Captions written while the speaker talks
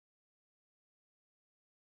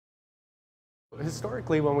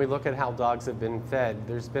Historically, when we look at how dogs have been fed,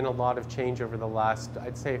 there's been a lot of change over the last,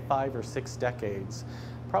 I'd say, 5 or 6 decades.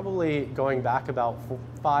 Probably going back about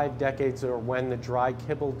 5 decades or when the dry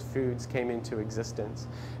kibbled foods came into existence.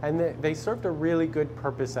 And they served a really good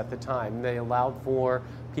purpose at the time. They allowed for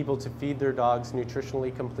people to feed their dogs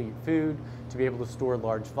nutritionally complete food, to be able to store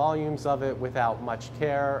large volumes of it without much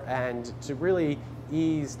care, and to really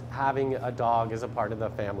ease having a dog as a part of the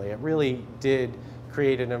family. It really did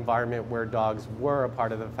create an environment where dogs were a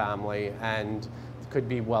part of the family and could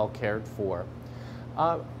be well cared for.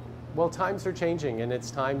 Well, times are changing and it's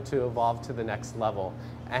time to evolve to the next level.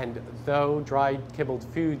 And though dried kibbled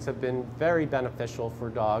foods have been very beneficial for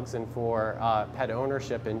dogs and for pet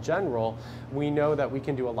ownership in general, we know that we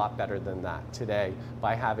can do a lot better than that today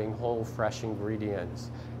by having whole, fresh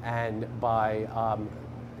ingredients and by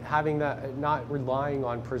having that, not relying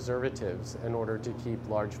on preservatives in order to keep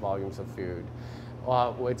large volumes of food.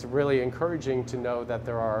 It's really encouraging to know that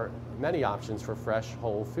there are many options for fresh,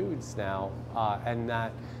 whole foods now, and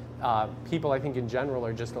that people, I think, in general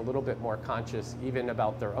are just a little bit more conscious even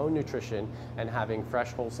about their own nutrition and having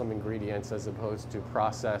fresh, wholesome ingredients as opposed to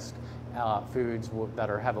processed foods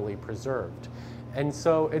that are heavily preserved. And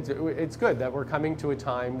so it's good that we're coming to a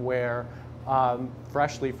time where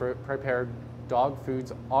freshly prepared dog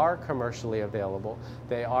foods are commercially available.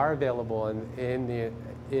 They are available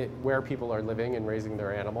where people are living and raising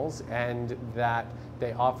their animals, and that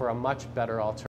they offer a much better alternative